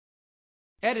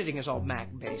Editing is all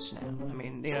Mac-based now. I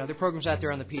mean, there are programs out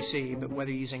there on the PC, but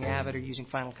whether you're using Avid or using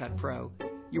Final Cut Pro,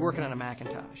 you're working on a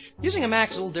Macintosh. Using a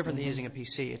Mac is a little different than using a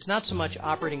PC. It's not so much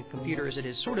operating a computer as it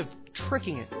is sort of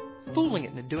tricking it, fooling it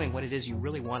into doing what it is you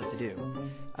really want it to do.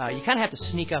 You kind of have to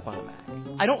sneak up on a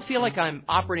Mac. I don't feel like I'm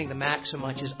operating the Mac so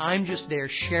much as I'm just there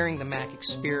sharing the Mac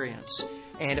experience.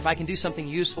 And if I can do something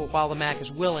useful while the Mac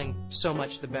is willing, so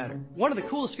much the better. One of the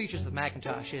coolest features of the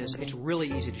Macintosh is it's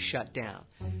really easy to shut down.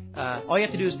 All you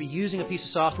have to do is be using a piece of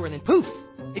software and then poof,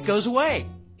 it goes away.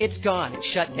 It's gone. It's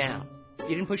shut down. You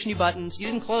didn't push any buttons. You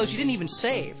didn't close. You didn't even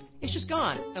save. It's just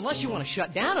gone. Unless you want to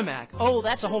shut down a Mac. Oh,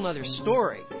 that's a whole other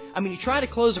story. I mean, you try to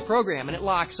close a program and it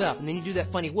locks up, and then you do that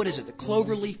funny, what is it, the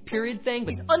cloverleaf period thing?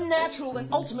 But it's unnatural and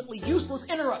ultimately useless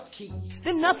interrupt key.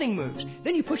 Then nothing moves.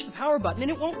 Then you push the power button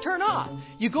and it won't turn off.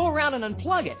 You go around and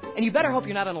unplug it, and you better hope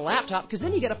you're not on a laptop, because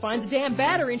then you got to find the damn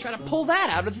battery and try to pull that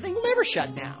out, or the thing will never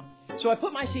shut down. So I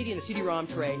put my CD in the CD-ROM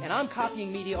tray, and I'm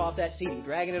copying media off that CD,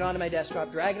 dragging it onto my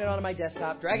desktop, dragging it onto my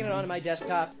desktop, dragging it onto my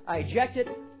desktop. I eject it,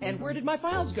 and where did my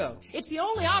files go? It's the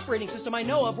only operating system I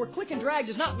know of where click and drag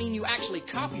does not mean you actually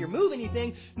copy or move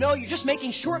anything. No, you're just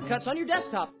making shortcuts on your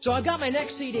desktop. So I've got my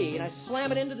next CD, and I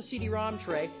slam it into the CD-ROM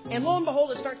tray, and lo and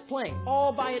behold, it starts playing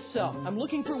all by itself. I'm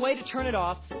looking for a way to turn it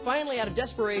off. Finally, out of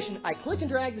desperation, I click and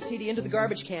drag the CD into the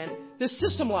garbage can. The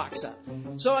system locks up.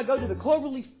 So I go to the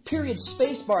cloverleaf period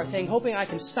spacebar thing, hoping I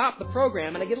can stop the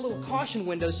program, and I get a little caution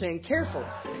window saying, careful,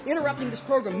 interrupting this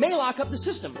program may lock up the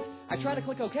system. I try to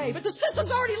click OK, but the system's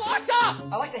already locked up!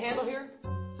 I like the handle here.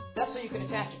 That's so you can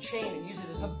attach a chain and use it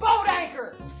as a boat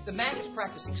anchor! The Mac is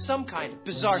practicing some kind of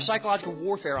bizarre psychological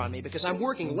warfare on me because I'm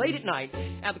working late at night,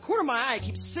 and at the corner of my eye I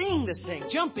keep seeing this thing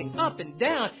jumping up and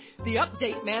down. The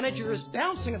update manager is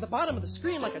bouncing at the bottom of the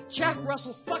screen like a Jack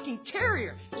Russell fucking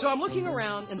terrier. So I'm looking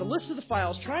around in the list of the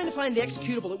files trying to find the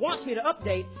executable it wants me to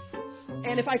update,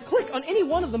 and if I click on any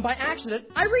one of them by accident,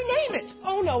 I rename it.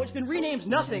 Oh no, it's been renamed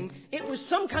nothing. It was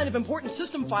some kind of important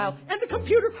system file, and the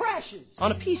computer crashes. On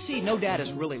a PC, no data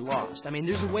is really lost. I mean,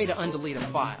 there's a way to undelete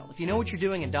a file. If you know what you're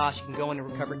doing in DOS, you can go in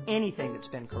and recover anything that's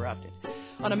been corrupted.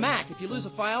 On a Mac, if you lose a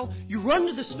file, you run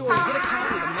to the store and get a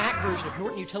copy of the Mac version of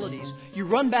Norton Utilities. You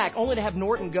run back only to have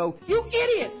Norton go, "You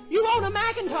idiot! You own a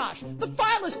Macintosh! The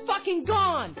file is fucking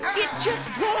gone! It's just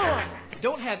gone!"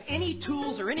 Don't have any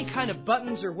tools or any kind of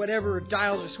buttons or whatever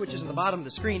dials or switches on the bottom of the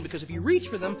screen, because if you reach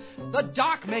for them, the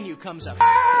dock menu comes up. You've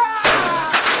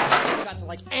got to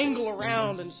angle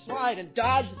around and slide and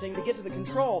dodge the thing to get to the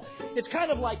control. It's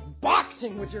kind of like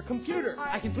boxing with your computer.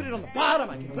 I can put it on the bottom,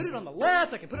 I can put it on the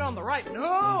left, I can put it on the right. No,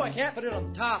 I can't put it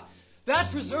on the top.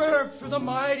 That's reserved for the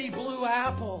mighty blue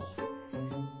apple.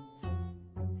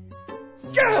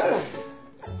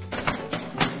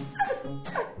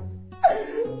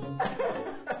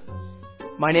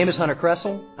 My name is Hunter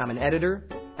Kressel. I'm an editor,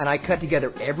 and I cut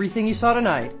together everything you saw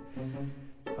tonight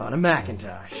on a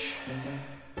Macintosh.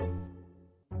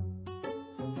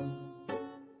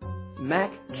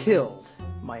 Mac killed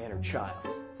my inner child.